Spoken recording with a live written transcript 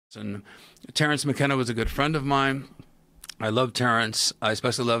And Terence McKenna was a good friend of mine. I love Terence. I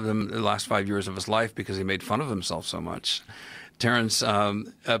especially loved him the last 5 years of his life because he made fun of himself so much. Terence,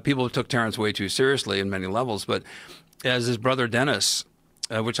 people took Terence way too seriously in many levels, but as his brother Dennis,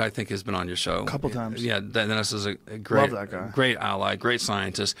 which I think has been on your show a couple times. Yeah, Dennis is a great, love that guy. Great ally, great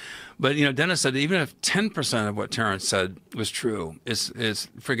scientist. But you know, Dennis said even if 10% of what Terence said was true, it's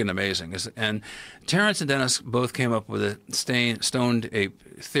friggin' amazing. And Terence and Dennis both came up with a stoned ape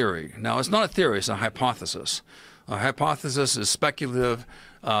theory. Now, it's not a theory; it's a hypothesis. A hypothesis is speculative,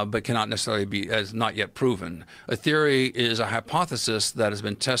 but cannot necessarily be as not yet proven. A theory is a hypothesis that has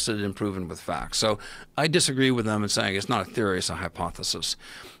been tested and proven with facts. So I disagree with them in saying it's not a theory; it's a hypothesis.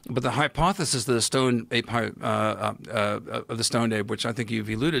 But the hypothesis of the stoned ape, which I think you've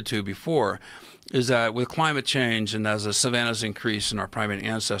alluded to before, is that with climate change and as the savannas increase and our primate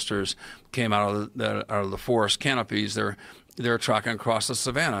ancestors came out of the forest canopies, they're tracking across the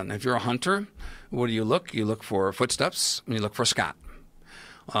savanna. And if you're a hunter, what do you look? You look for footsteps and you look for scat.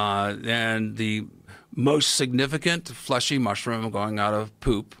 And the most significant fleshy mushroom going out of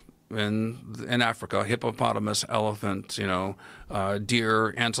poop in Africa, hippopotamus, elephant,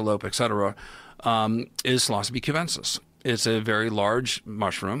 deer, antelope, etc., is Psilocybe cubensis. It's a very large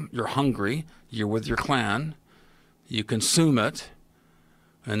mushroom. You're hungry. You're with your clan. You consume it,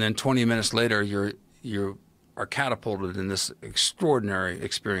 and then 20 minutes later, you are catapulted in this extraordinary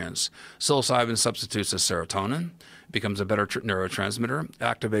experience. Psilocybin substitutes as serotonin, becomes a better neurotransmitter,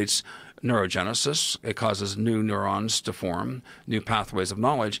 activates neurogenesis. It causes new neurons to form, new pathways of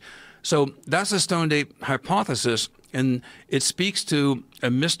knowledge. So that's a stoned ape hypothesis, and it speaks to a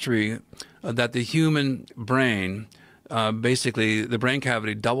mystery that the human brain, basically the brain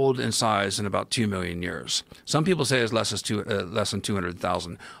cavity doubled in size in about 2 million years. Some people say it's less than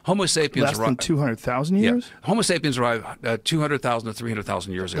 200,000. Homo sapiens less than 200,000 years? Yeah. Homo sapiens arrived 200,000 to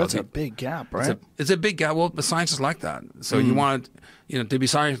 300,000 years ago. That's a big gap, right? It's a big gap. Well, the science is like that. So you want to be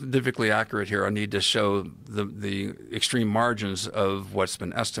scientifically accurate here, I need to show the extreme margins of what's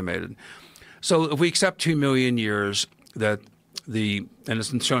been estimated. So if we accept 2 million years and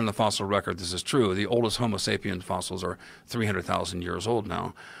it's shown in the fossil record, this is true. The oldest Homo sapien fossils are 300,000 years old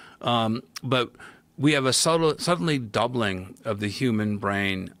now. But we have a suddenly doubling of the human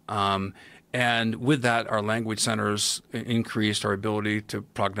brain. And with that, our language centers increased, our ability to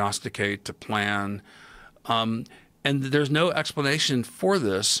prognosticate, to plan. And there's no explanation for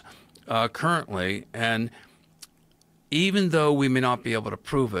this currently. And even though we may not be able to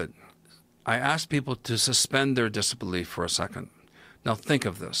prove it, I ask people to suspend their disbelief for a second. Now think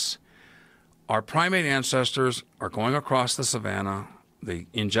of this. Our primate ancestors are going across the savanna. They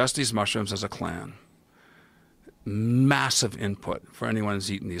ingest these mushrooms as a clan. Massive input for anyone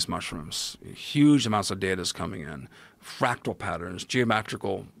who's eaten these mushrooms. Huge amounts of data is coming in. Fractal patterns,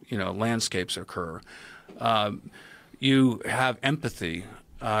 geometrical, landscapes occur. You have empathy.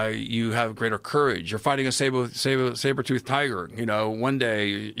 You have greater courage. You're fighting a saber-toothed tiger. One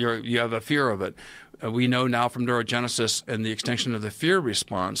day you have a fear of it. We know now from neurogenesis and the extinction of the fear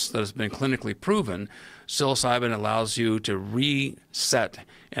response that has been clinically proven, psilocybin allows you to reset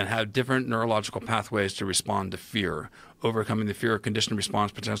and have different neurological pathways to respond to fear, overcoming the fear conditioned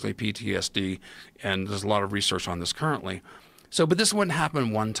response, potentially PTSD, and there's a lot of research on this currently. So, but this wouldn't happen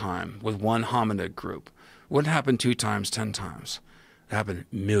one time with one hominid group. It wouldn't happen 2 times, 10 times. It happened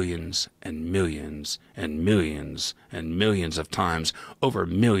millions and millions and millions and millions of times over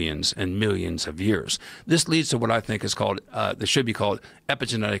millions and millions of years. This leads to what I think is called, this should be called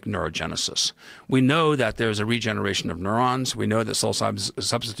epigenetic neurogenesis. We know that there's a regeneration of neurons. We know that psilocybin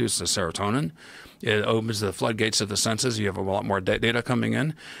substitutes the serotonin. It opens the floodgates of the senses. You have a lot more data coming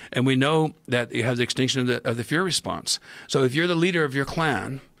in. And we know that you have the extinction of the fear response. So if you're the leader of your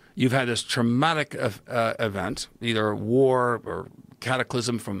clan, you've had this traumatic event, either war or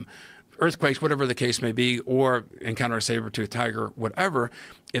cataclysm from earthquakes, whatever the case may be, or encounter a saber-toothed tiger, whatever.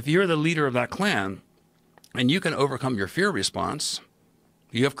 If you're the leader of that clan and you can overcome your fear response,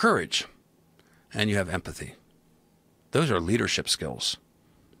 you have courage and you have empathy. Those are leadership skills.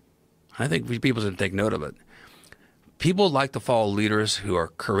 I think people should take note of it. People like to follow leaders who are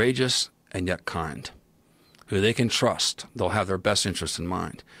courageous and yet kind, who they can trust. They'll have their best interest in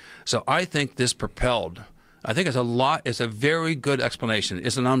mind. So I think this propelled, I think it's a very good explanation.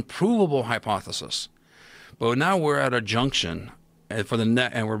 It's an unprovable hypothesis. But now we're at a junction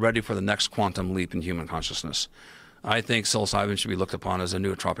and we're ready for the next quantum leap in human consciousness. I think psilocybin should be looked upon as a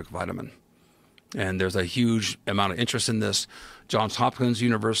nootropic vitamin. And there's a huge amount of interest in this. Johns Hopkins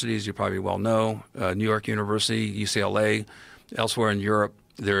University, as you probably well know, New York University, UCLA, elsewhere in Europe,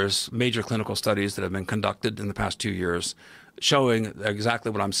 there's major clinical studies that have been conducted in the past 2 years showing exactly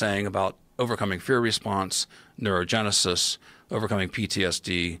what I'm saying about overcoming fear response, neurogenesis, overcoming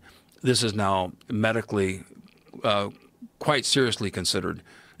PTSD. This is now medically quite seriously considered,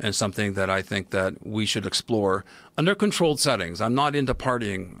 and something that I think that we should explore under controlled settings. I'm not into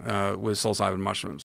partying with psilocybin mushrooms.